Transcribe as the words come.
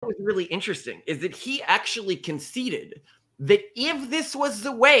really interesting is that he actually conceded that if this was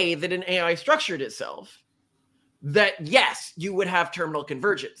the way that an AI structured itself, that yes, you would have terminal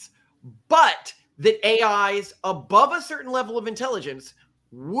convergence, but that AIs above a certain level of intelligence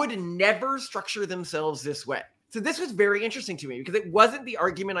would never structure themselves this way. So this was very interesting to me because it wasn't the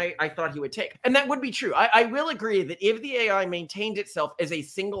argument I thought he would take. And that would be true. I will agree that if the AI maintained itself as a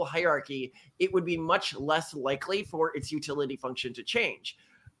single hierarchy, it would be much less likely for its utility function to change.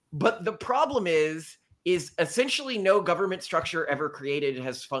 But the problem is essentially no government structure ever created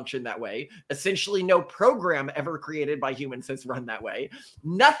has functioned that way. Essentially no program ever created by humans has run that way.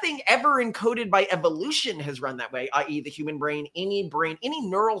 Nothing ever encoded by evolution has run that way, i.e. the human brain, any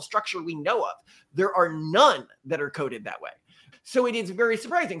neural structure we know of. There are none that are coded that way. So it is very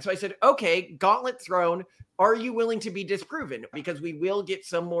surprising. So I said, okay, gauntlet thrown. Are you willing to be disproven? Because we will get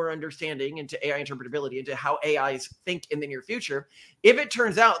some more understanding into AI interpretability, into how AIs think in the near future. If it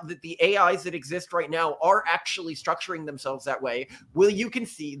turns out that the AIs that exist right now are actually structuring themselves that way, will you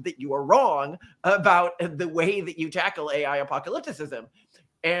concede that you are wrong about the way that you tackle AI apocalypticism?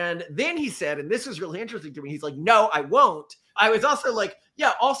 And then he said, and this was really interesting to me, he's like, no, I won't. I was also like,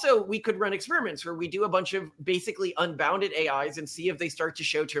 yeah, also we could run experiments where we do a bunch of basically unbounded AIs and see if they start to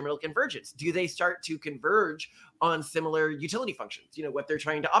show terminal convergence. Do they start to converge on similar utility functions, what they're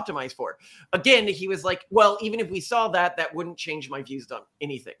trying to optimize for? Again, he was like, well, even if we saw that, that wouldn't change my views on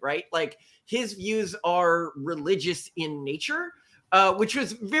anything, right? Like his views are religious in nature, which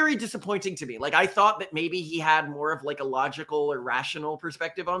was very disappointing to me. Like I thought that maybe he had more of like a logical or rational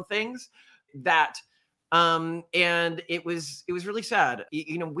perspective on things and it was really sad.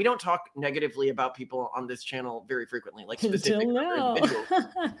 We don't talk negatively about people on this channel very frequently, like specific individuals.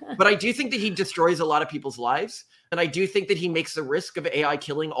 But I do think that he destroys a lot of people's lives. And I do think that he makes the risk of AI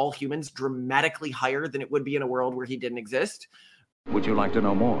killing all humans dramatically higher than it would be in a world where he didn't exist. Would you like to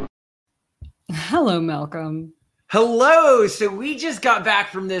know more? Hello, Malcolm. Hello. So we just got back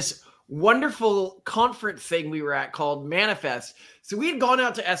from this wonderful conference thing we were at called Manifest. So we had gone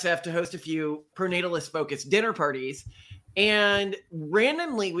out to SF to host a few pronatalist focused dinner parties, and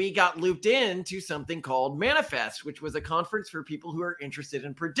randomly we got looped into something called Manifest, which was a conference for people who are interested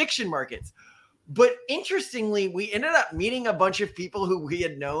in prediction markets. But interestingly, we ended up meeting a bunch of people who we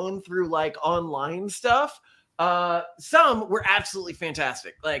had known through like online stuff. Some were absolutely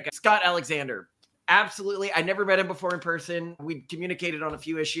fantastic, like Scott Alexander. Absolutely. I never met him before in person. We communicated on a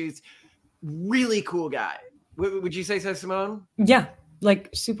few issues. Really cool guy. Would you say so, Simone? Yeah, like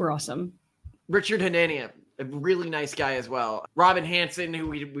super awesome. Richard Hedania, a really nice guy as well. Robin Hanson, who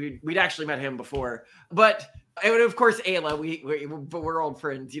we'd actually met him before. But and of course, Ayla, we're old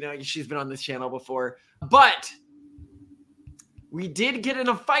friends. She's been on this channel before. But we did get in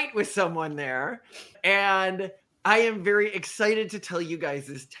a fight with someone there. And I am very excited to tell you guys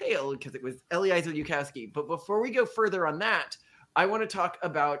this tale because it was Eliezer Yudkowsky. But before we go further on that, I want to talk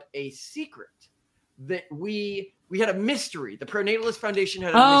about a secret that we had a mystery. The Pronatalist Foundation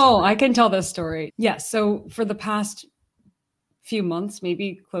had a mystery. Oh, I can tell this story. Yes. Yeah, so for the past few months,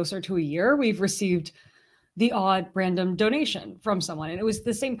 maybe closer to a year, we've received the odd random donation from someone. And it was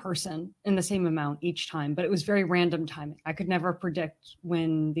the same person in the same amount each time, but it was very random timing. I could never predict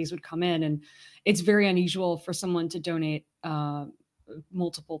when these would come in. And it's very unusual for someone to donate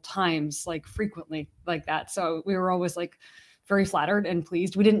multiple times, like frequently like that. So we were always like very flattered and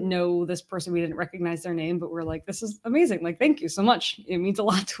pleased. We didn't know this person. We didn't recognize their name, but we're like, this is amazing. Like, thank you so much. It means a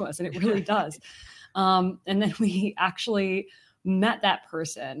lot to us. And it really does. And then we actually met that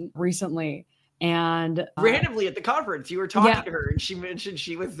person recently. And randomly at the conference, you were talking to her, and she mentioned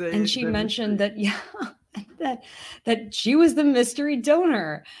she was the. And she mentioned that that she was the mystery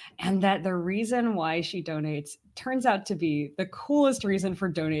donor, and that the reason why she donates turns out to be the coolest reason for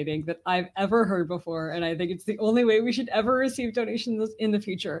donating that I've ever heard before. And I think it's the only way we should ever receive donations in the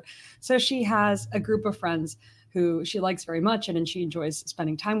future. So she has a group of friends who she likes very much, and she enjoys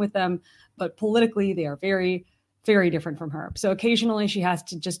spending time with them. But politically, they are very, very different from her. So occasionally she has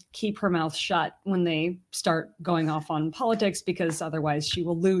to just keep her mouth shut when they start going off on politics, because otherwise she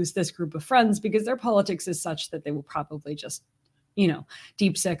will lose this group of friends, because their politics is such that they will probably just,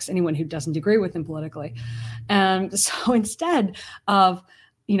 deep six anyone who doesn't agree with them politically. And so instead of,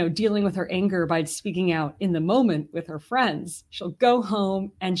 dealing with her anger by speaking out in the moment with her friends, she'll go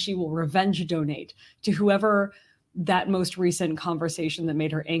home and she will revenge donate to whoever that most recent conversation that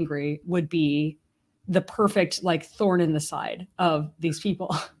made her angry would be the perfect thorn in the side of these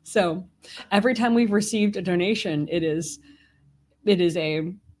people. So every time we've received a donation, it is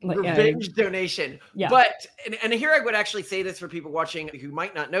a Revenge donation. Yeah. But, and here I would actually say this for people watching who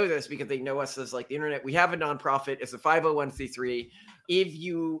might not know this because they know us as like the internet. We have a nonprofit. It's a 501c3. If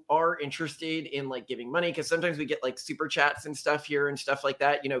you are interested in like giving money, because sometimes we get like super chats and stuff here and stuff like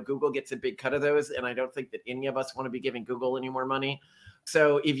that, Google gets a big cut of those. And I don't think that any of us want to be giving Google any more money.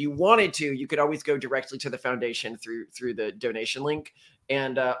 So if you wanted to, you could always go directly to the foundation through the donation link.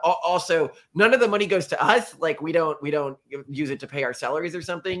 And also, none of the money goes to us. Like we don't use it to pay our salaries or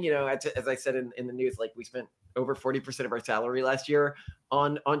something. As I said in the news, like we spent over 40% of our salary last year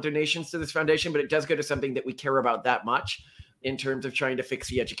on donations to this foundation, but it does go to something that we care about that much in terms of trying to fix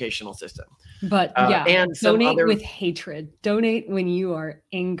the educational system. But and donate with hatred. Donate when you are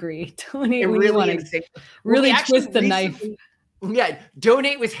angry. Donate when you want to really twist the knife. Yeah,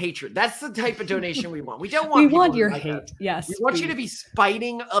 donate with hatred. That's the type of donation we want. We don't want. We want your hate. Yes, we want you to be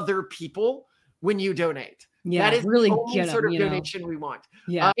spiting other people when you donate. Yeah, that is really the only sort of donation we want.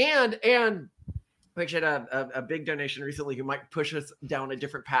 Yeah, and we actually had a big donation recently who might push us down a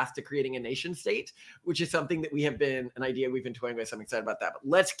different path to creating a nation state, which is something that an idea we've been toying with. So I'm excited about that. But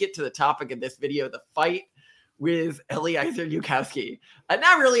let's get to the topic of this video: the fight with Eliezer Yudkowsky.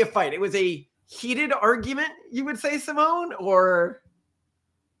 Not really a fight. It was a heated argument, you would say, Simone, or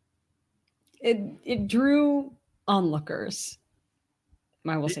it drew onlookers.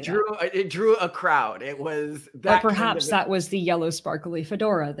 I will say it drew a crowd. It was that. Or perhaps that was the yellow sparkly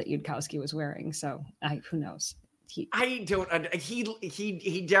fedora that Yudkowsky was wearing. So who knows? He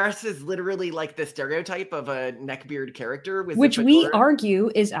dresses literally like the stereotype of a neckbeard character, which we argue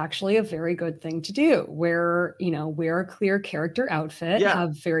is actually a very good thing to do. Wear a clear character outfit,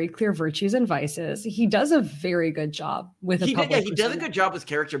 have very clear virtues and vices. He does a very good job with he does a good job with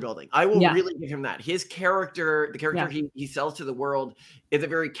character building. I will really give him that. His character, the character he sells to the world, is a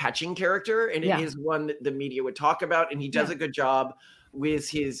very catching character, and it is one that the media would talk about, and he does a good job with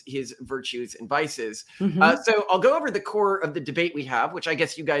his virtues and vices. So I'll go over the core of the debate we have, which I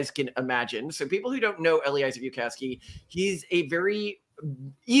guess you guys can imagine. So people who don't know Eliezer Yudkowsky, he's a very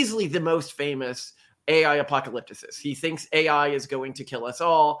easily the most famous AI apocalypticist. He thinks AI is going to kill us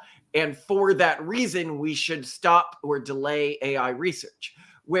all. And for that reason, we should stop or delay AI research.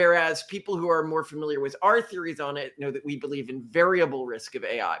 Whereas people who are more familiar with our theories on it know that we believe in variable risk of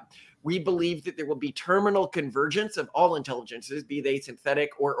AI. We believe that there will be terminal convergence of all intelligences, be they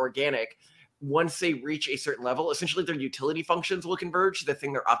synthetic or organic, once they reach a certain level. Essentially, their utility functions will converge. The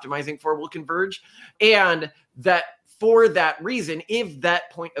thing they're optimizing for will converge. And that for that reason, if that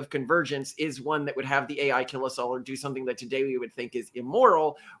point of convergence is one that would have the AI kill us all or do something that today we would think is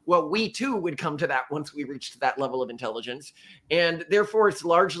immoral, well, we too would come to that once we reached that level of intelligence. And therefore, it's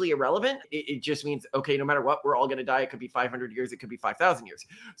largely irrelevant. It just means, okay, no matter what, we're all going to die. It could be 500 years. It could be 5,000 years.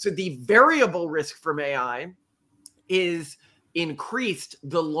 So the variable risk from AI is increased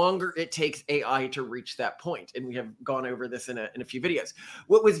the longer it takes AI to reach that point. And we have gone over this in a few videos.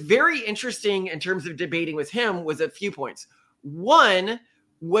 What was very interesting in terms of debating with him was a few points. One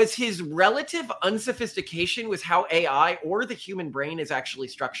was his relative unsophistication with how AI or the human brain is actually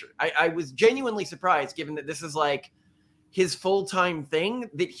structured. I was genuinely surprised, given that this is like his full-time thing,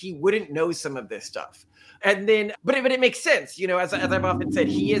 that he wouldn't know some of this stuff. And then, but it makes sense, as I've often said,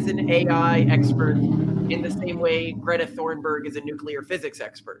 he is an AI expert in the same way Greta Thunberg is a nuclear physics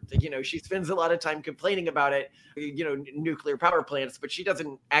expert. She spends a lot of time complaining about it, nuclear power plants, but she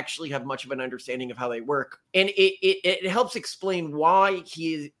doesn't actually have much of an understanding of how they work. And it helps explain why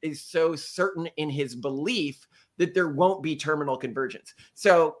he is so certain in his belief that there won't be terminal convergence.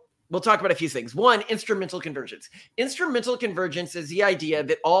 So we'll talk about a few things. One, instrumental convergence. Instrumental convergence is the idea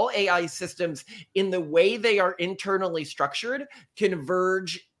that all AI systems, in the way they are internally structured,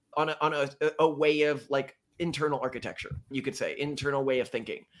 converge on a way of like internal architecture, you could say, internal way of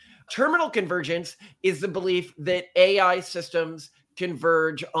thinking. Terminal convergence is the belief that AI systems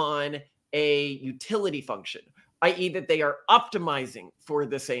converge on a utility function, i.e. that they are optimizing for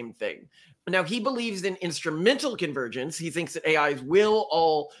the same thing. Now, he believes in instrumental convergence. He thinks that AIs will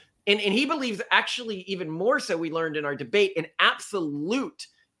all, and he believes actually even more so, we learned in our debate, in absolute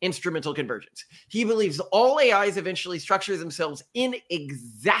instrumental convergence. He believes all AIs eventually structure themselves in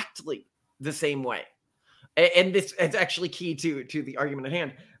exactly the same way. And this is actually key to the argument at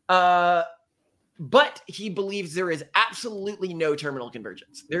hand. But he believes there is absolutely no terminal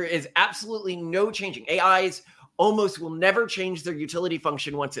convergence. There is absolutely no changing. AIs almost will never change their utility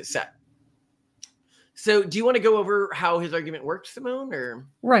function once it's set. So do you want to go over how his argument worked, Simone? Or?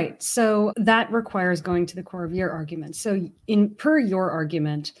 Right. So that requires going to the core of your argument. So per your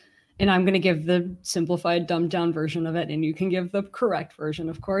argument, and I'm going to give the simplified, dumbed down version of it, and you can give the correct version,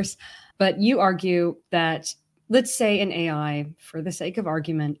 of course. But you argue that let's say an AI, for the sake of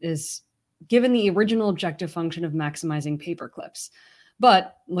argument, is given the original objective function of maximizing paper clips.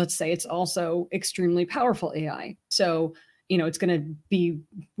 But let's say it's also extremely powerful AI. So, it's going to be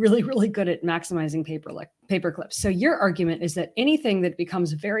really, really good at maximizing paper clips. So your argument is that anything that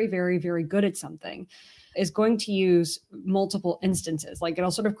becomes very, very, very good at something is going to use multiple instances. Like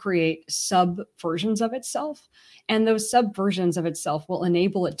it'll sort of create subversions of itself. And those subversions of itself will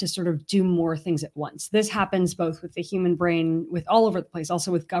enable it to sort of do more things at once. This happens both with the human brain, with all over the place,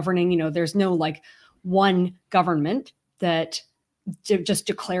 also with governing. There's no like one government that just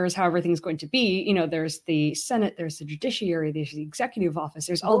declares how everything's going to be. There's the Senate, there's the judiciary, there's the executive office,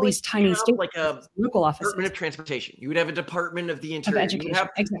 there's all these tiny state like a local offices. Department of Transportation. You would have a Department of the Interior.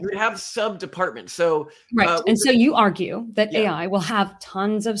 Exactly. You would have sub-departments. So right. And so you argue that AI will have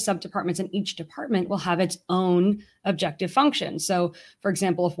tons of sub-departments, and each department will have its own objective function. So, for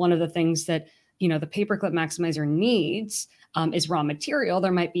example, if one of the things that the paperclip maximizer needs is raw material,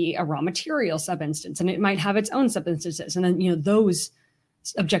 there might be a raw material subinstance, and it might have its own subinstances. And then, those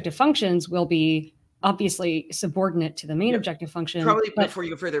objective functions will be obviously subordinate to the main objective function. Probably, before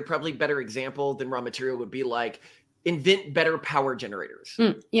you go further, probably better example than raw material would be like invent better power generators.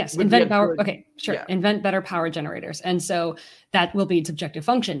 Yes, invent better power generators. And so that will be its objective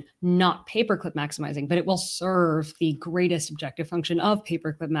function, not paperclip maximizing, but it will serve the greatest objective function of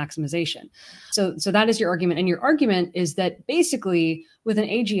paperclip maximization. So that is your argument. And your argument is that basically with an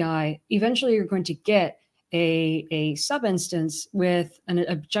AGI, eventually you're going to get a subinstance with an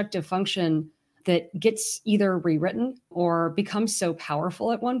objective function that gets either rewritten or becomes so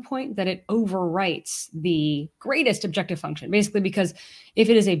powerful at one point that it overwrites the greatest objective function. Basically, because if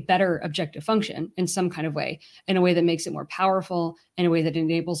it is a better objective function in some kind of way, in a way that makes it more powerful, in a way that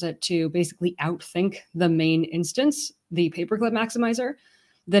enables it to basically outthink the main instance, the paperclip maximizer,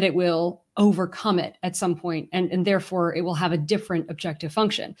 that it will overcome it at some point, and therefore it will have a different objective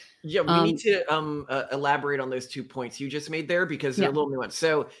function. Yeah, we need to elaborate on those 2 points you just made there, because they're a little nuanced.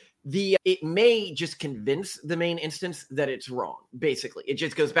 So it may just convince the main instance that it's wrong. Basically, it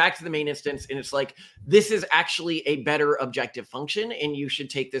just goes back to the main instance and it's like, this is actually a better objective function and you should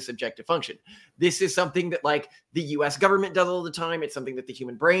take this objective function. This is something that like the US government does all the time. It's something that the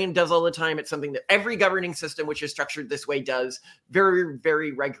human brain does all the time. It's something that every governing system which is structured this way does very,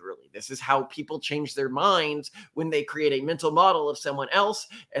 very regularly. This is how people change their minds when they create a mental model of someone else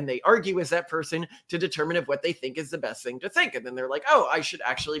and they argue with that person to determine if what they think is the best thing to think. And then they're like, oh, I should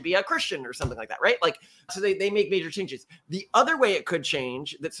actually be a Christian or something like that, right? Like, so they make major changes. The other way it could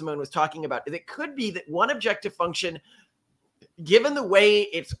change that Simone was talking about, it could be that one objective function, given the way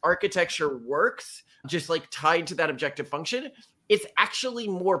its architecture works, just like tied to that objective function, it's actually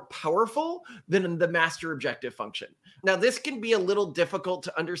more powerful than the master objective function. Now, this can be a little difficult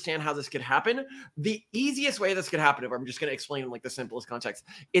to understand how this could happen. The easiest way this could happen, if I'm just going to explain in like the simplest context,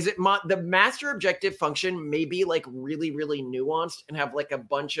 is the master objective function may be like really, really nuanced and have like a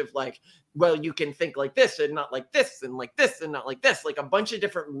bunch of like, well, you can think like this and not like this and like this and not like this, like a bunch of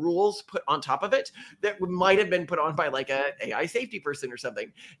different rules put on top of it that might have been put on by like a AI safety person or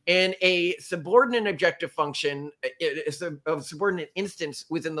something. And a subordinate objective function, a subordinate instance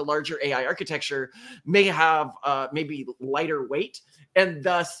within the larger AI architecture may have maybe lighter weight, and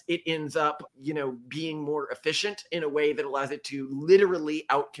thus it ends up, being more efficient in a way that allows it to literally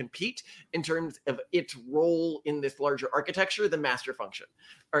outcompete in terms of its role in this larger architecture, the master function.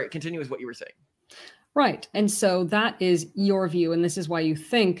 All right, continue with what you were saying. Right. And so that is your view. And this is why you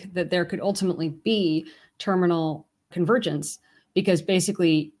think that there could ultimately be terminal convergence, because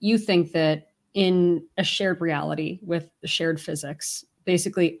basically you think that in a shared reality with shared physics,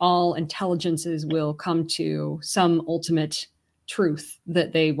 basically all intelligences will come to some ultimate truth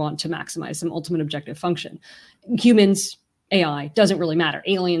that they want to maximize, some ultimate objective function. Humans, AI, doesn't really matter.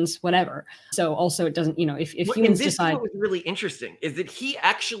 Aliens, whatever. So also it doesn't, if humans decide. What was really interesting is that he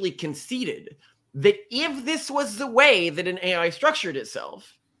actually conceded that if this was the way that an AI structured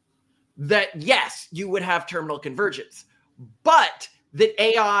itself, that yes, you would have terminal convergence, but that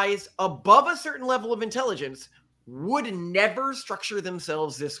AIs above a certain level of intelligence would never structure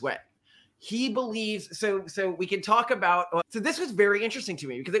themselves this way. He believes, so we can talk about, so this was very interesting to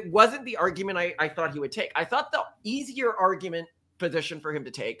me because it wasn't the argument I thought he would take. I thought the easier argument position for him to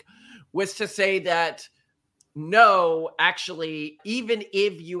take was to say that, no, actually, even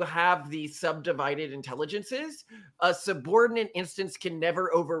if you have the subdivided intelligences, a subordinate instance can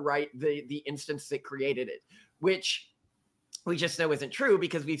never overwrite the instance that created it, which we just know isn't true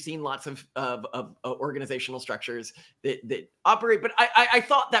because we've seen lots of organizational structures that operate. But I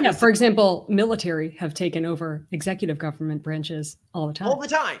thought that was, for example, military have taken over executive government branches all the time. All the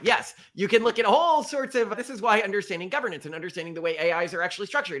time, yes. You can look at all sorts of, this is why understanding governance and understanding the way AIs are actually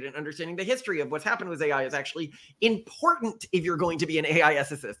structured and understanding the history of what's happened with AI is actually important if you're going to be an AI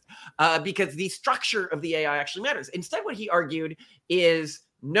ethicist, because the structure of the AI actually matters. Instead, what he argued is,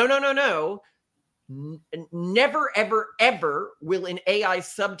 no. Never, ever, ever will an AI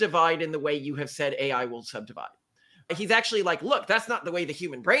subdivide in the way you have said AI will subdivide. He's actually like, look, that's not the way the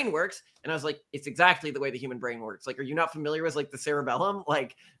human brain works. And I was like, it's exactly the way the human brain works. Like, are you not familiar with like the cerebellum?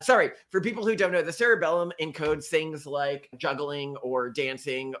 Like, sorry, for people who don't know, the cerebellum encodes things like juggling or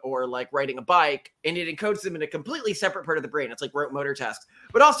dancing or like riding a bike, and it encodes them in a completely separate part of the brain. It's like rote motor tasks.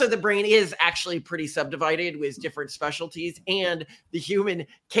 But also the brain is actually pretty subdivided with different specialties, and the human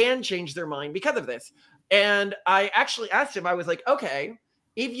can change their mind because of this. And I actually asked him, I was like, okay,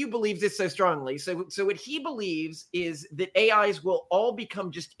 if you believe this so strongly, so what he believes is that AIs will all become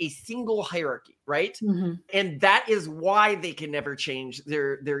just a single hierarchy, right? Mm-hmm. And that is why they can never change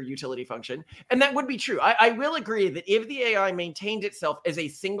their utility function. And that would be true. I will agree that if the AI maintained itself as a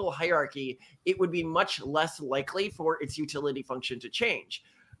single hierarchy, it would be much less likely for its utility function to change.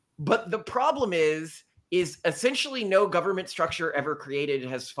 But the problem is essentially no government structure ever created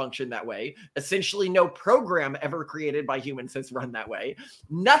has functioned that way. Essentially no program ever created by humans has run that way.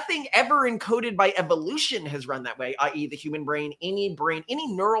 Nothing ever encoded by evolution has run that way, i.e. the human brain, any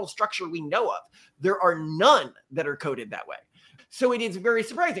neural structure we know of. There are none that are coded that way. So it is very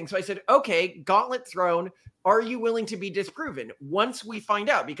surprising. So I said, okay, gauntlet thrown. Are you willing to be disproven once we find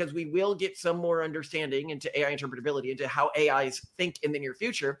out? Because we will get some more understanding into AI interpretability, into how AIs think in the near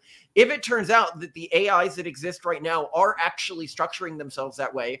future. If it turns out that the AIs that exist right now are actually structuring themselves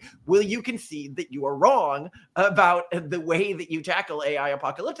that way, will you concede that you are wrong about the way that you tackle AI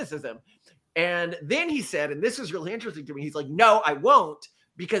apocalypticism? And then he said, and this was really interesting to me, he's like, no, I won't,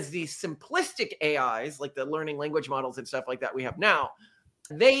 because these simplistic AIs, like the learning language models and stuff like that we have now,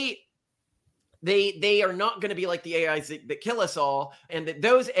 they are not going to be like the AIs that kill us all, and that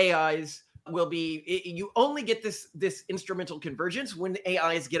those AIs will be, you only get this instrumental convergence when the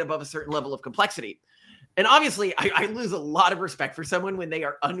AIs get above a certain level of complexity. And obviously, I lose a lot of respect for someone when they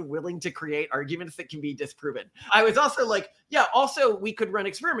are unwilling to create arguments that can be disproven. I was also like, yeah, also we could run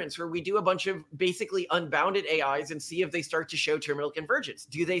experiments where we do a bunch of basically unbounded AIs and see if they start to show terminal convergence.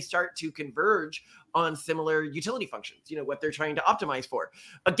 Do they start to converge on similar utility functions, what they're trying to optimize for?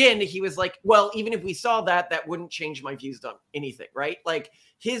 Again, he was like, well, even if we saw that wouldn't change my views on anything, right? Like,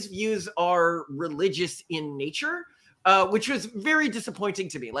 his views are religious in nature, which was very disappointing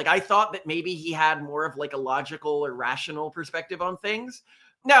to me. Like, I thought that maybe he had more of like a logical or rational perspective on things.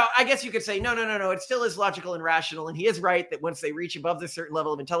 Now, I guess you could say, no, it still is logical and rational. And he is right that once they reach above this certain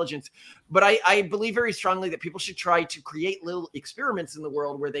level of intelligence, but I believe very strongly that people should try to create little experiments in the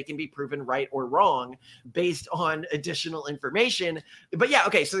world where they can be proven right or wrong based on additional information. But yeah,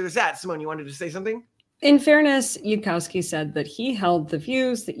 okay, so there's that. Simone, you wanted to say something? In fairness, Yudkowsky said that he held the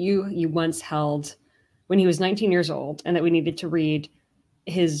views that you once held when he was 19 years old, and that we needed to read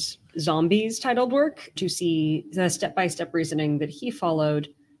his Zombies titled work to see the step-by-step reasoning that he followed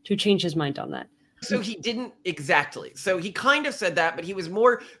to change his mind on that. So he didn't exactly. So he kind of said that, but he was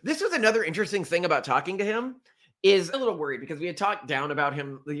more, this was another interesting thing about talking to him, is a little worried because we had talked down about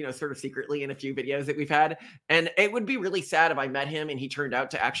him, sort of secretly in a few videos that we've had. And it would be really sad if I met him and he turned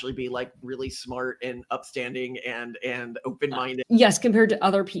out to actually be like really smart and upstanding and open-minded. Yes, compared to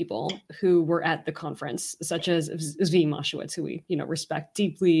other people who were at the conference, such as Zvi Moshowitz, who we, respect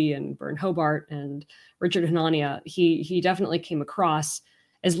deeply, and Bern Hobart and Richard Hedania. He definitely came across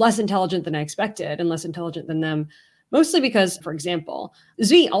as less intelligent than I expected and less intelligent than them, mostly because, for example,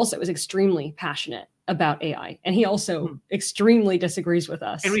 Zvi also is extremely passionate about AI, and he also extremely disagrees with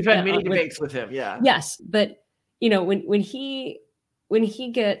us. And we've had many debates with him. Yeah. Yes, but when he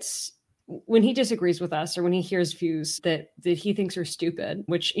disagrees with us, or when he hears views that he thinks are stupid,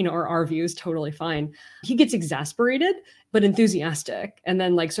 which are our views, totally fine, he gets exasperated but enthusiastic, and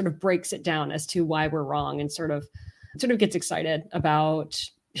then like sort of breaks it down as to why we're wrong, and sort of gets excited about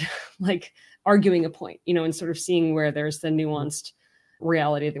like arguing a point, and sort of seeing where there's the nuanced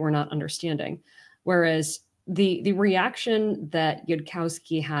reality that we're not understanding. Whereas the reaction that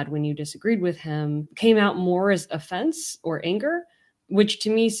Yudkowsky had when you disagreed with him came out more as offense or anger, which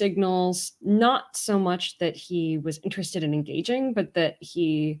to me signals not so much that he was interested in engaging, but that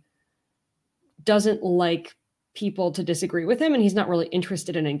he doesn't like people to disagree with him, and he's not really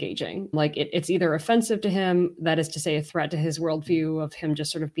interested in engaging. Like it's either offensive to him, that is to say a threat to his worldview of him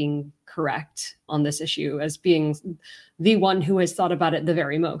just sort of being correct on this issue as being the one who has thought about it the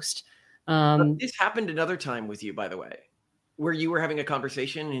very most. This happened another time with you, by the way, where you were having a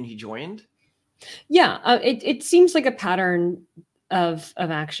conversation and he joined. Yeah, it seems like a pattern of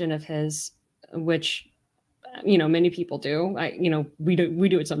action of his, which many people do. We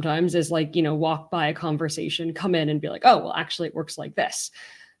do it sometimes, is like, walk by a conversation, come in and be like, oh, well, actually it works like this.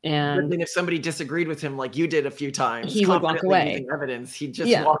 And then if somebody disagreed with him, like you did a few times, he would walk away. Using evidence, he'd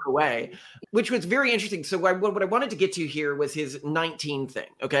just walk away, which was very interesting. So what I wanted to get to here was his 19 thing.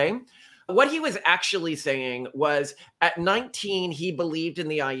 Okay. What he was actually saying was at 19, he believed in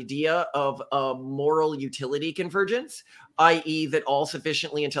the idea of a moral utility convergence, i.e. that all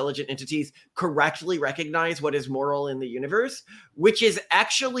sufficiently intelligent entities correctly recognize what is moral in the universe, which is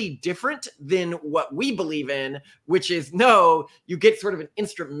actually different than what we believe in, which is, no, you get sort of an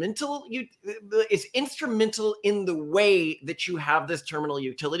instrumental, it's instrumental in the way that you have this terminal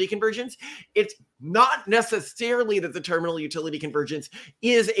utility convergence. It's not necessarily that the terminal utility convergence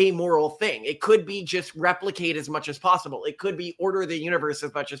is a moral thing. It could be just replicate as much as possible. It could be order the universe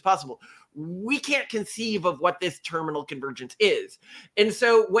as much as possible. We can't conceive of what this terminal convergence is. And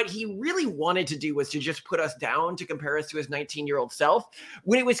so what he really wanted to do was to just put us down to compare us to his 19-year-old self,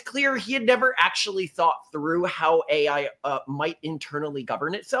 when it was clear he had never actually thought through how AI might internally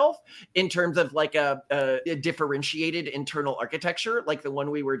govern itself in terms of like a differentiated internal architecture like the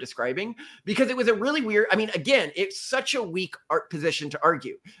one we were describing, because it was a really weird, again, it's such a weak position to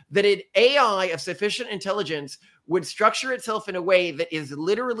argue that an AI of sufficient intelligence would structure itself in a way that is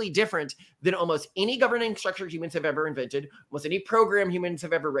literally different than almost any governing structure humans have ever invented, almost any program humans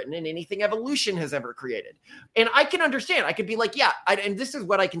have ever written, and anything evolution has ever created. And I can understand. I could be like, and this is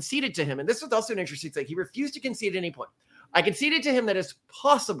what I conceded to him. And this was also an interesting thing. He refused to concede at any point. I conceded to him that it's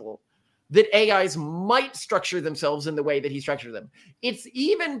possible that AIs might structure themselves in the way that he structured them. It's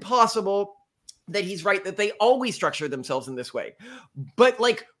even possible that he's right, that they always structure themselves in this way. But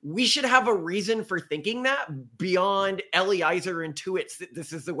like, we should have a reason for thinking that beyond Eliezer intuits that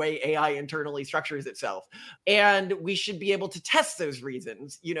this is the way AI internally structures itself. And we should be able to test those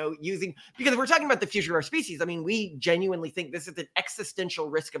reasons, because if we're talking about the future of our species, we genuinely think this is an existential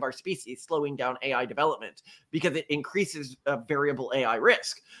risk of our species, slowing down AI development, because it increases variable AI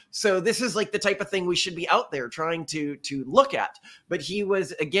risk. So this is like the type of thing we should be out there trying to look at. But he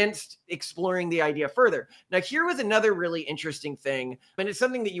was against exploring the idea further. Now, here was another really interesting thing, and it's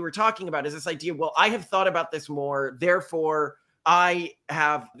something that you were talking about, is this idea, well, I have thought about this more, therefore I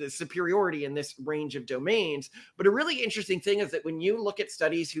have the superiority in this range of domains. But a really interesting thing is that when you look at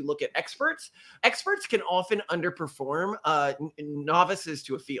studies who look at experts can often underperform novices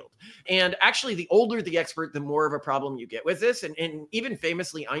to a field. And actually, the older the expert, the more of a problem you get with this. And even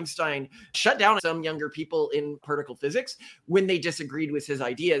famously, Einstein shut down some younger people in particle physics when they disagreed with his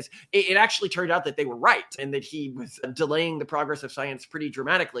ideas. It actually turned out that they were right and that he was delaying the progress of science pretty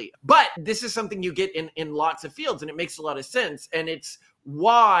dramatically. But this is something you get in lots of fields, and it makes a lot of sense. And it's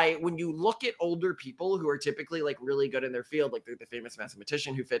why when you look at older people who are typically like really good in their field, like the famous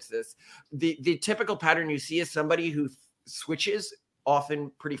mathematician who fits this, the typical pattern you see is somebody who switches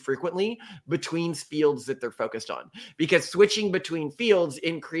often pretty frequently between fields that they're focused on, because switching between fields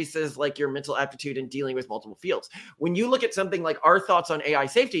increases like your mental aptitude in dealing with multiple fields. When you look at something like our thoughts on AI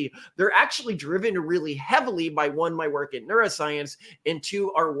safety, they're actually driven really heavily by, one, my work in neuroscience, and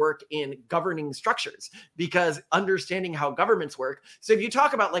two, our work in governing structures, because understanding how governments work. So if you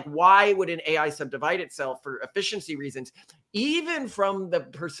talk about like, why would an AI subdivide itself for efficiency reasons, even from the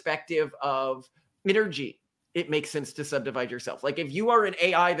perspective of energy, it makes sense to subdivide yourself. Like if you are an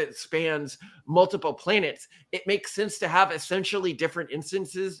AI that spans multiple planets, it makes sense to have essentially different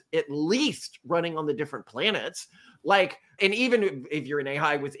instances, at least running on the different planets. Like, and even if you're an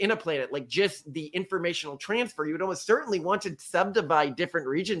AI within a planet, like just the informational transfer, you would almost certainly want to subdivide different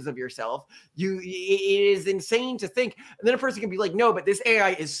regions of yourself. It is insane to think. And then a person can be like, no, but this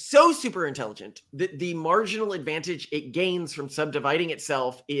AI is so super intelligent that the marginal advantage it gains from subdividing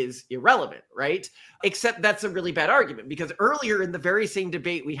itself is irrelevant, right? Except that's a really bad argument, because earlier in the very same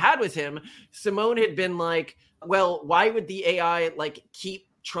debate we had with him, Simone had been like, well, why would the AI like keep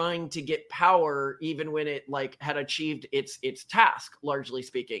trying to get power even when it like had achieved its task, largely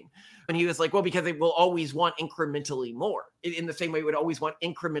speaking? And he was like, well, because it will always want incrementally more, in the same way it would always want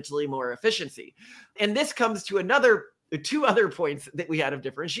incrementally more efficiency. And this comes to two other points that we had of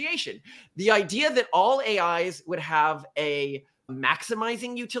differentiation. The idea that all AIs would have a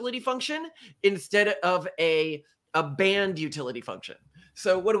maximizing utility function instead of a band utility function.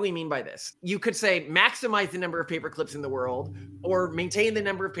 So what do we mean by this? You could say maximize the number of paper clips in the world, or maintain the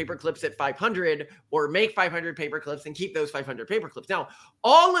number of paper clips at 500, or make 500 paper clips and keep those 500 paper clips. Now,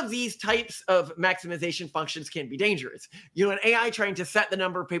 all of these types of maximization functions can be dangerous. An AI trying to set the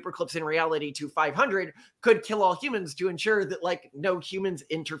number of paper clips in reality to 500 could kill all humans to ensure that no humans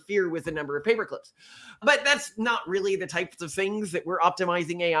interfere with the number of paper clips. But that's not really the types of things that we're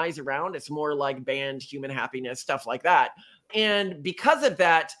optimizing AIs around. It's more like banned human happiness, stuff like that. And because of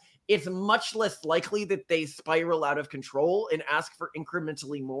that, it's much less likely that they spiral out of control and ask for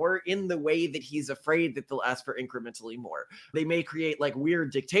incrementally more in the way that he's afraid that they'll ask for incrementally more. They may create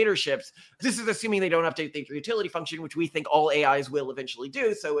weird dictatorships. This is assuming they don't update the utility function, which we think all AIs will eventually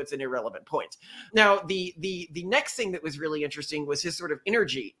do. So it's an irrelevant point. Now, the next thing that was really interesting was his sort of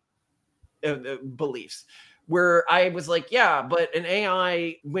energy beliefs, where I was like, yeah, but an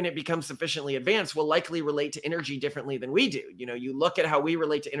AI, when it becomes sufficiently advanced, will likely relate to energy differently than we do. You look at how we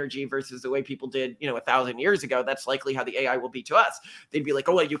relate to energy versus the way people did, 1,000 years ago. That's likely how the AI will be to us. They'd be like,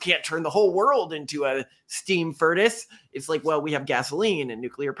 oh, well, you can't turn the whole world into a steam furnace. It's like, well, we have gasoline and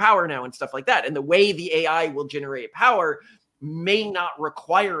nuclear power now and stuff like that. And the way the AI will generate power may not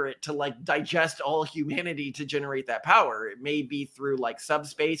require it to digest all humanity to generate that power. It may be through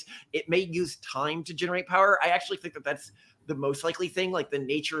subspace. It may use time to generate power. I actually think that that's the most likely thing. The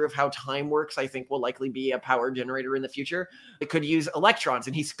nature of how time works, I think, will likely be a power generator in the future. It could use electrons.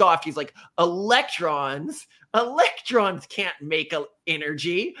 And he scoffed. He's like, electrons can't make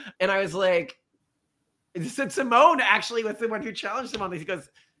energy. And I was like, Simone actually was the one who challenged him on this. He goes,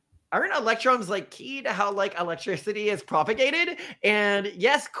 aren't electrons key to how electricity is propagated? And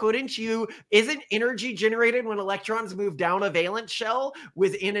yes, isn't energy generated when electrons move down a valence shell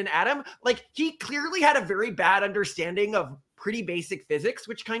within an atom? He clearly had a very bad understanding of pretty basic physics,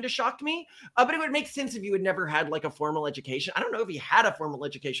 which kind of shocked me. But it would make sense if you had never had a formal education. I don't know if he had a formal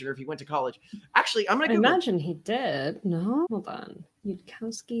education or if he went to college. Actually, I'm going to imagine he did. No, hold on.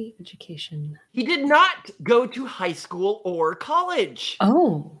 Yudkowsky education. He did not go to high school or college.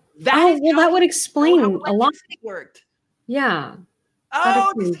 Oh. That would explain a lot. Worked. Yeah.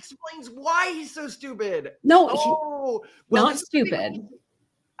 This explains why he's so stupid. No, not stupid.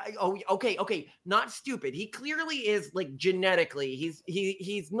 Okay. Not stupid. He clearly is genetically.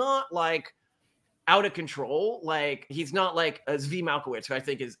 He's not out of control. He's not like a Zvi Malkowitz, who I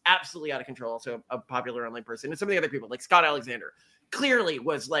think is absolutely out of control. Also a popular online person. And some of the other people, like Scott Alexander, clearly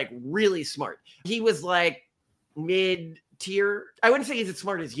was really smart. He was mid-tier. I wouldn't say he's as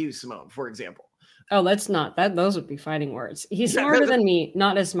smart as you, Simone, for example. Oh, that's not that. Those would be fighting words. He's smarter than me,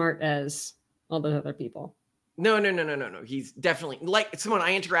 not as smart as all those other people. No. He's definitely Simone.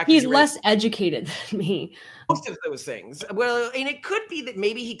 I interact. He's less educated than me. Most of those things. Well, and it could be that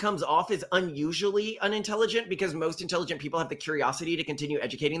maybe he comes off as unusually unintelligent because most intelligent people have the curiosity to continue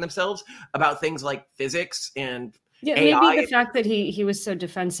educating themselves about things like physics and AI. Maybe the fact that he was so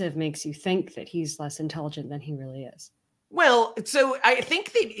defensive makes you think that he's less intelligent than he really is. Well, so I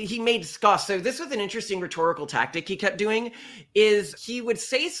think that he made scoff. So this was an interesting rhetorical tactic he kept doing, is he would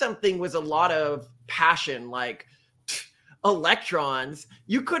say something with a lot of passion, like electrons.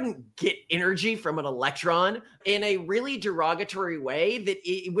 You couldn't get energy from an electron, in a really derogatory way that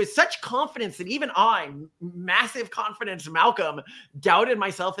it was such confidence that even I, massive confidence, Malcolm, doubted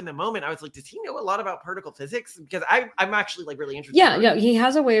myself in the moment. I was like, does he know a lot about particle physics? Because I'm actually really interested. Yeah. He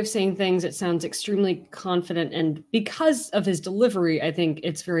has a way of saying things that sounds extremely confident. And because of his delivery, I think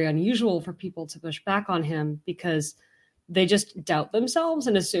it's very unusual for people to push back on him because they just doubt themselves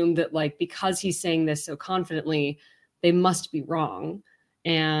and assume that because he's saying this so confidently, they must be wrong.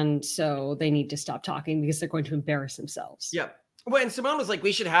 And so they need to stop talking because they're going to embarrass themselves. Yeah. Well, and Simone was like,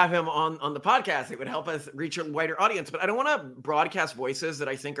 we should have him on the podcast. It would help us reach a wider audience. But I don't want to broadcast voices that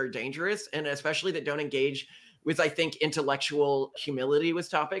I think are dangerous, and especially that don't engage with, I think, intellectual humility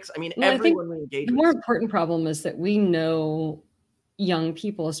with topics. I mean, everyone will engage. The more important problem is that we know young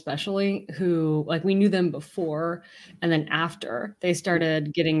people, especially, who we knew them before and then after they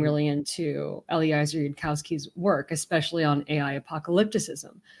started getting really into Eliezer Yudkowsky's work, especially on AI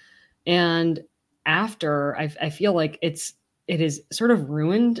apocalypticism. And after, I feel like it has sort of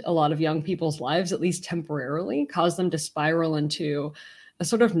ruined a lot of young people's lives, at least temporarily, caused them to spiral into a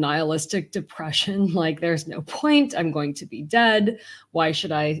sort of nihilistic depression. There's no point. I'm going to be dead. Why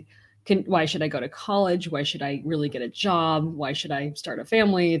should I go to college? Why should I really get a job? Why should I start a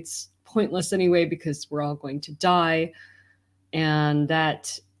family? It's pointless anyway, because we're all going to die. And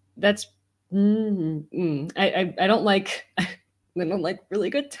that's I don't like really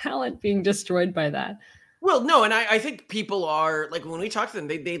good talent being destroyed by that. Well, no, and I think people are like, when we talk to them,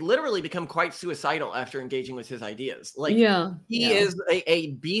 they literally become quite suicidal after engaging with his ideas. Like, he is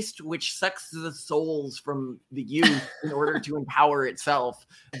a beast which sucks the souls from the youth in order to empower itself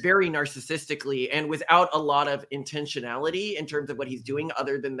very narcissistically and without a lot of intentionality in terms of what he's doing,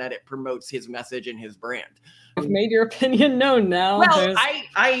 other than that it promotes his message and his brand. You've made your opinion known now. Well,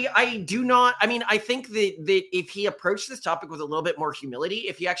 I do not. I mean, I think that if he approached this topic with a little bit more humility,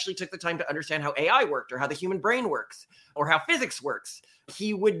 if he actually took the time to understand how AI worked or how the human brain works or how physics works,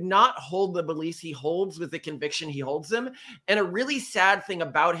 he would not hold the beliefs he holds with the conviction he holds them. And a really sad thing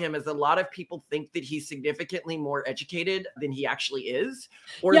about him is a lot of people think that he's significantly more educated than he actually is.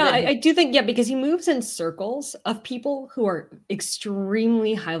 Or I do think, because he moves in circles of people who are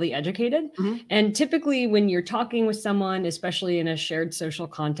extremely highly educated. Mm-hmm. And typically when you're talking with someone, especially in a shared social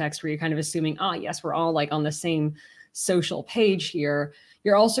context where you're kind of assuming, yes, we're all like on the same social page here,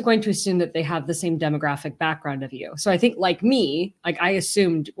 you're also going to assume that they have the same demographic background of you. So I think like me, like I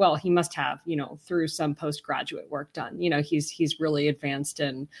assumed, well, he must have, through some postgraduate work done, he's really advanced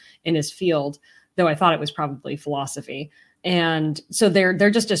in his field, though I thought it was probably philosophy. And so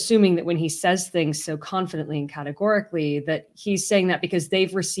they're just assuming that when he says things so confidently and categorically that he's saying that because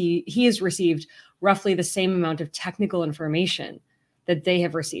he has received roughly the same amount of technical information that they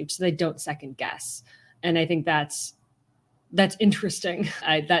have received. So they don't second guess. And I think that's interesting.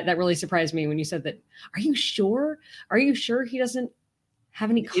 That really surprised me when you said that. Are you sure? Are you sure he doesn't have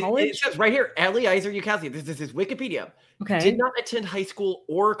any college? It says right here, Eliezer Yudkowsky. This is his Wikipedia. Okay. Did not attend high school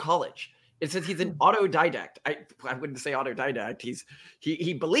or college. It says he's an autodidact. I wouldn't say autodidact.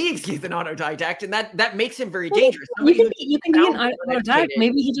 He believes he's an autodidact, and that makes him very dangerous. You can be an autodidact.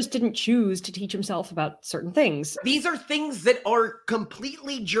 Maybe he just didn't choose to teach himself about certain things. These are things that are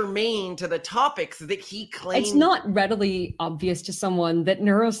completely germane to the topics that he claims. It's not readily obvious to someone that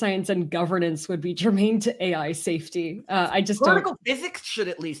neuroscience and governance would be germane to AI safety. Particle physics should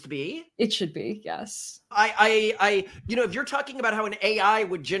at least be. It should be, yes. If you're talking about how an AI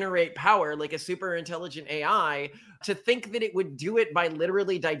would generate power, like a super intelligent AI, to think that it would do it by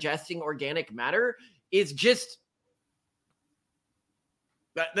literally digesting organic matter is just,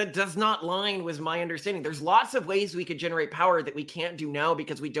 that does not line with my understanding. There's lots of ways we could generate power that we can't do now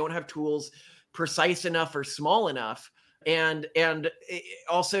because we don't have tools precise enough or small enough. And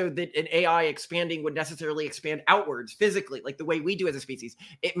also that an AI expanding would necessarily expand outwards physically, like the way we do as a species.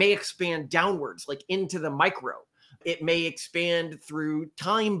 It may expand downwards, like into the micro. It may expand through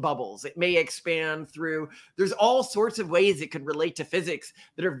time bubbles. It may expand through, there's all sorts of ways it could relate to physics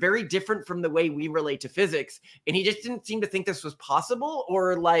that are very different from the way we relate to physics. And he just didn't seem to think this was possible,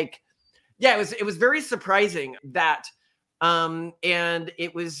 or it was very surprising that, and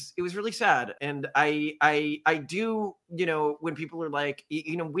it was really sad. And I do, when people are like,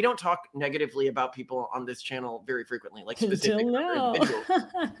 we don't talk negatively about people on this channel very frequently, like specific individuals.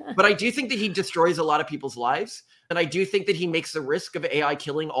 But I do think that he destroys a lot of people's lives. And I do think that he makes the risk of AI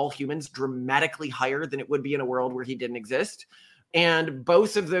killing all humans dramatically higher than it would be in a world where he didn't exist. And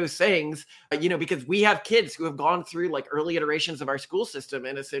both of those things, because we have kids who have gone through like early iterations of our school system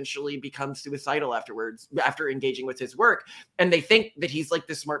and essentially become suicidal afterwards, after engaging with his work. And they think that he's like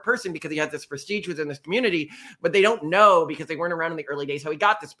this smart person because he has this prestige within this community, but they don't know, because they weren't around in the early days, how he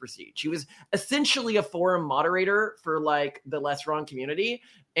got this prestige. He was essentially a forum moderator for like the less wrong community.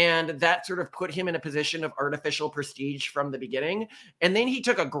 And that sort of put him in a position of artificial prestige from the beginning. And then he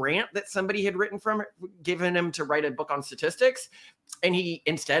took a grant that somebody had given him to write a book on statistics. And he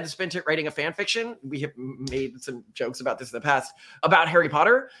instead spent it writing a fan fiction. We have made some jokes about this in the past, about Harry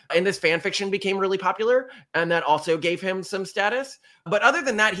Potter. And this fan fiction became really popular. And that also gave him some status. But other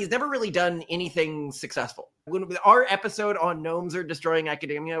than that, he's never really done anything successful. When our episode on gnomes are destroying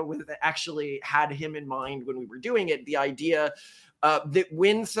academia actually had him in mind when we were doing it, the idea that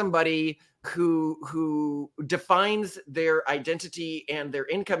when somebody who defines their identity and their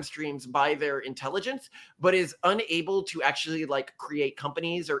income streams by their intelligence, but is unable to actually like create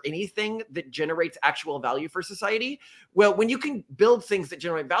companies or anything that generates actual value for society. Well, when you can build things that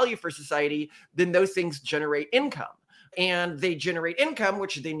generate value for society, then those things generate income. And they generate income,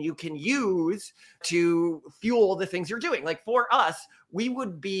 which then you can use to fuel the things you're doing. Like for us, we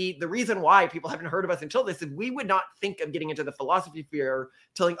would be, the reason why people haven't heard of us until this is we would not think of getting into the philosophy sphere,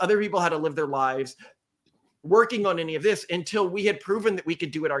 telling other people how to live their lives, working on any of this until we had proven that we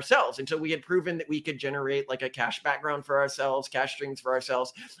could do it ourselves, until we had proven that we could generate like a cash background for ourselves, cash streams for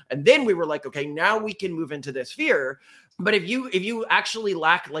ourselves. And then we were like, okay, now we can move into this sphere. But if you actually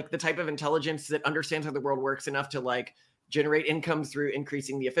lack like the type of intelligence that understands how the world works enough to like generate income through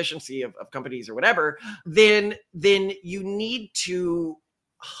increasing the efficiency of companies or whatever, then you need to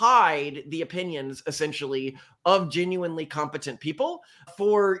hide the opinions essentially of genuinely competent people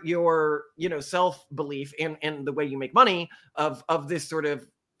for your, self-belief and the way you make money of this sort of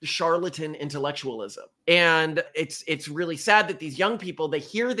charlatan intellectualism. And it's really sad that these young people, they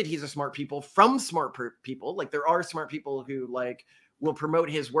hear that he's a smart people from smart people. Like, there are smart people who will promote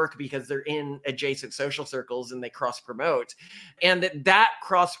his work because they're in adjacent social circles and they cross promote, and that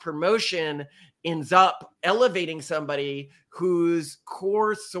cross promotion ends up elevating somebody whose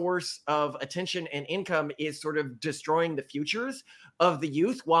core source of attention and income is sort of destroying the futures of the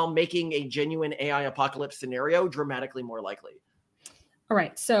youth while making a genuine AI apocalypse scenario dramatically more likely. All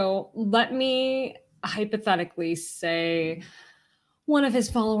right. So let me hypothetically say one of his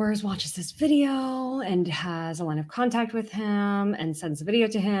followers watches this video and has a line of contact with him and sends the video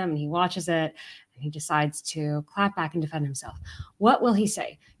to him, and he watches it and he decides to clap back and defend himself. What will he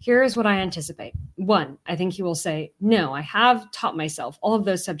say? Here's what I anticipate. 1, I think he will say, no, I have taught myself all of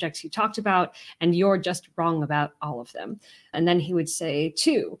those subjects you talked about, and you're just wrong about all of them. And then he would say,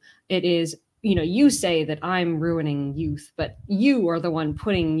 2, it is, you say that I'm ruining youth, but you are the one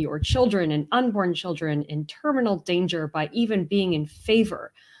putting your children and unborn children in terminal danger by even being in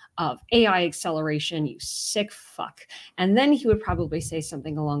favor of AI acceleration, you sick fuck. And then he would probably say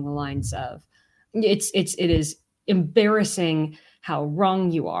something along the lines of, it is embarrassing how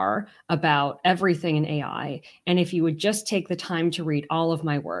wrong you are about everything in AI. And if you would just take the time to read all of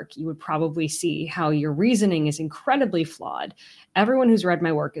my work, you would probably see how your reasoning is incredibly flawed. Everyone who's read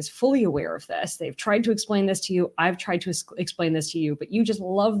my work is fully aware of this. They've tried to explain this to you. I've tried to explain this to you, but you just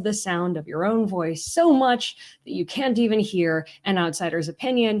love the sound of your own voice so much that you can't even hear an outsider's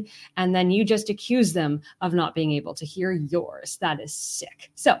opinion. And then you just accuse them of not being able to hear yours. That is sick.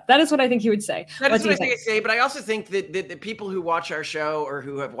 So that is what I think he would say. That is what I think I say, but I also think that the people who watch our show or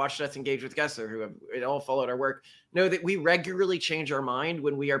who have watched us engage with guests or who have all followed our work know that we regularly change our mind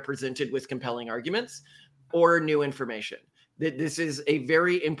when we are presented with compelling arguments or new information. That this is a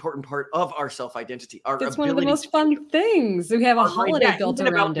very important part of our self-identity. It's one of the most fun things. We have a holiday built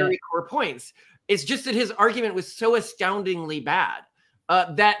around it. Very core points. It's just that his argument was so astoundingly bad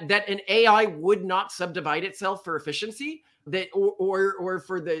that an AI would not subdivide itself for efficiency. That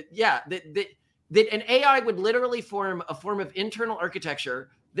an AI would literally form a form of internal architecture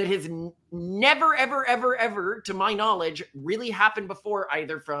that has never, ever, ever, ever, to my knowledge, really happened before,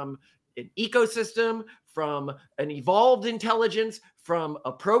 either from an ecosystem, from an evolved intelligence, from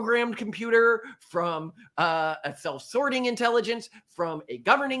a programmed computer, from a self-sorting intelligence, from a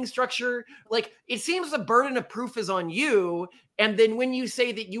governing structure. Like, it seems the burden of proof is on you. And then when you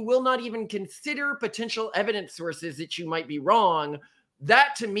say that you will not even consider potential evidence sources that you might be wrong,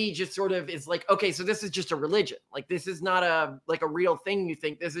 that to me just sort of is like, okay, so this is just a religion. Like, this is not a real thing you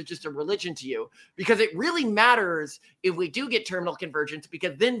think. This is just a religion to you. Because it really matters if we do get terminal convergence,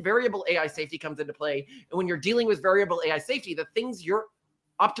 because then variable AI safety comes into play. And when you're dealing with variable AI safety, the things you're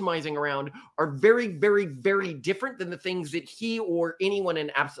optimizing around are very, very, very different than the things that he or anyone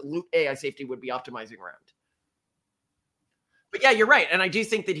in absolute AI safety would be optimizing around. But yeah, you're right. And I do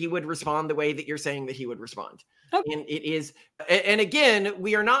think that he would respond the way that you're saying that he would respond. Okay. And it is, and again,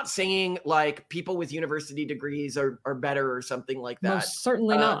 we are not saying like people with university degrees are better or something like that. Most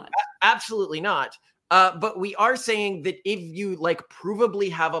certainly not. Absolutely not. But we are saying that if you like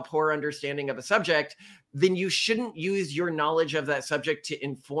provably have a poor understanding of a subject, then you shouldn't use your knowledge of that subject to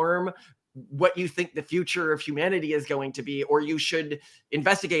inform what you think the future of humanity is going to be, or you should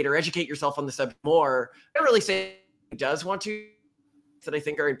investigate or educate yourself on the subject more. I really say does want to that I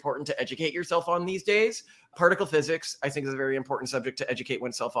think are important to educate yourself on these days. Particle physics, I think, is a very important subject to educate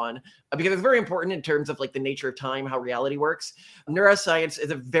oneself on because it's very important in terms of like the nature of time, how reality works. Neuroscience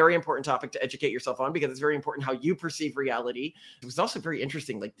is a very important topic to educate yourself on because it's very important how you perceive reality. It was also very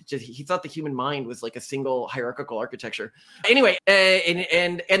interesting. Like, he thought the human mind was like a single hierarchical architecture. Anyway,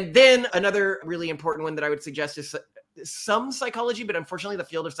 and then another really important one that I would suggest is some psychology, but unfortunately the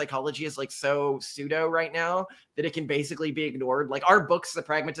field of psychology is like so pseudo right now that it can basically be ignored. Like, our books, the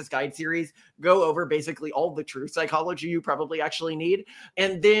Pragmatist Guide series, go over basically all the true psychology you probably actually need.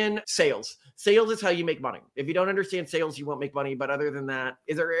 And then sales is how you make money. If you don't understand sales, you won't make money. But other than that,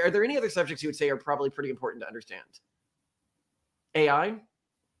 are there any other subjects you would say are probably pretty important to understand? AI,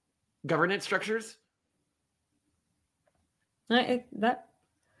 governance structures. I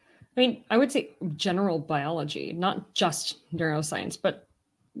would say general biology, not just neuroscience, but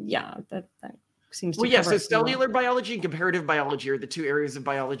yeah, that seems to cover so cellular biology and comparative biology are the two areas of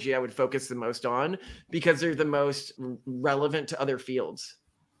biology I would focus the most on because they're the most relevant to other fields.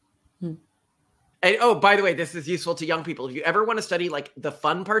 And oh, by the way, this is useful to young people. If you ever want to study like the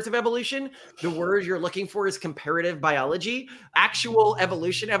fun parts of evolution, the word you're looking for is comparative biology. Actual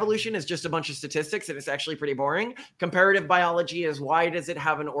evolution is just a bunch of statistics, and it's actually pretty boring. Comparative biology is why does it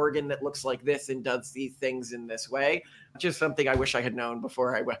have an organ that looks like this and does these things in this way? Just something I wish I had known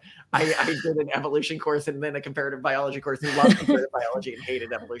before I did an evolution course and then a comparative biology course and loved comparative biology and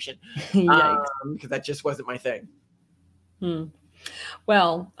hated evolution because that just wasn't my thing.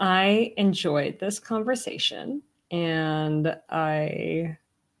 Well, I enjoyed this conversation, and I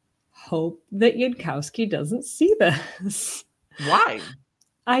hope that Yudkowsky doesn't see this. Why?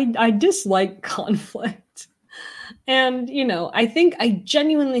 I dislike conflict. And, I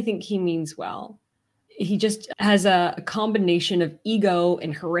genuinely think he means well. He just has a combination of ego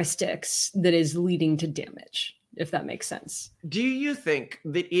and heuristics that is leading to damage, if that makes sense. Do you think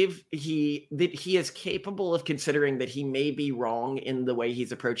that he is capable of considering that he may be wrong in the way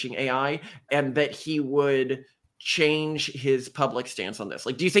he's approaching AI and that he would change his public stance on this?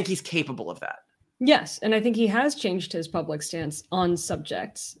 Like, do you think he's capable of that? Yes, and I think he has changed his public stance on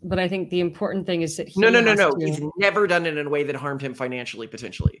subjects, but I think the important thing is that he No. He's never done it in a way that harmed him financially,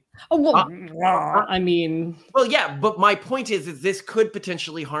 potentially. Oh, well, I mean... Well, yeah, but my point is this could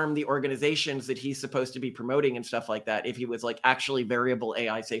potentially harm the organizations that he's supposed to be promoting and stuff like that if he was like, actually variable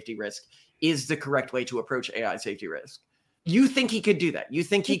AI safety risk is the correct way to approach AI safety risk. You think he could do that? You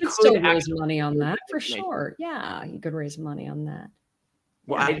think he could still raise money on that? For sure. Yeah, he could raise money on that.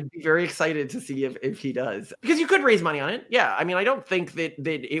 Well, I'd be very excited to see if he does, because you could raise money on it. Yeah, I mean, I don't think that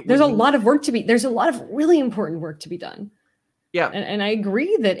it. There's a lot of work to be. There's a lot of really important work to be done. Yeah, and I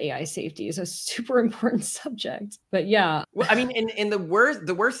agree that AI safety is a super important subject. But yeah, well, I mean, and the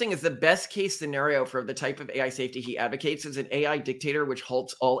worst thing is the best case scenario for the type of AI safety he advocates is an AI dictator which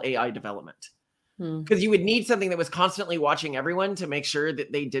halts all AI development. Because you would need something that was constantly watching everyone to make sure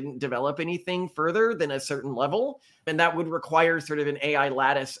that they didn't develop anything further than a certain level. And that would require sort of an AI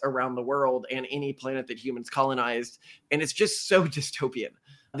lattice around the world and any planet that humans colonized. And it's just so dystopian.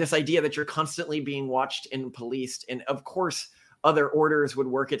 This idea that you're constantly being watched and policed. And of course, other orders would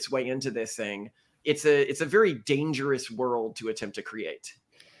work its way into this thing. It's a very dangerous world to attempt to create.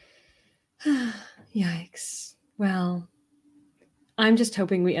 Yikes. Well, I'm just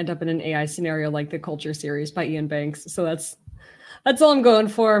hoping we end up in an AI scenario like the Culture series by Ian Banks. So that's all I'm going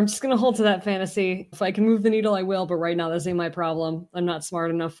for. I'm just going to hold to that fantasy. If I can move the needle, I will. But right now, this ain't my problem. I'm not smart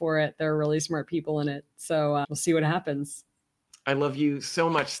enough for it. There are really smart people in it. So we'll see what happens. I love you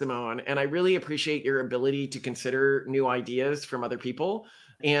so much, Simone. And I really appreciate your ability to consider new ideas from other people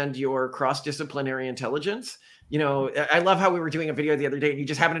and your cross-disciplinary intelligence. I love how we were doing a video the other day and you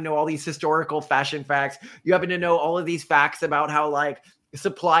just happen to know all these historical fashion facts. You happen to know all of these facts about how like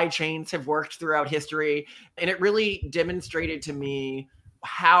supply chains have worked throughout history. And it really demonstrated to me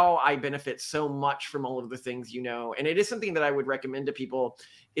how I benefit so much from all of the things you know. And it is something that I would recommend to people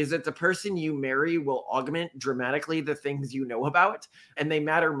is that the person you marry will augment dramatically the things you know about. And they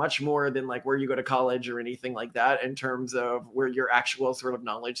matter much more than like where you go to college or anything like that in terms of where your actual sort of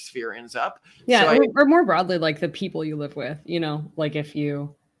knowledge sphere ends up. Yeah, or more broadly, like the people you live with, like if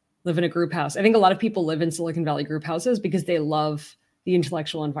you live in a group house. I think a lot of people live in Silicon Valley group houses because they love the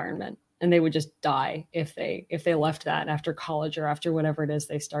intellectual environment. And they would just die if they left that after college or after whatever it is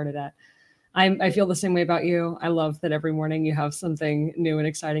they started at. I feel the same way about you. I love that every morning you have something new and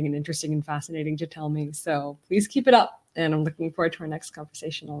exciting and interesting and fascinating to tell me. So please keep it up. And I'm looking forward to our next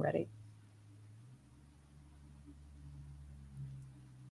conversation already.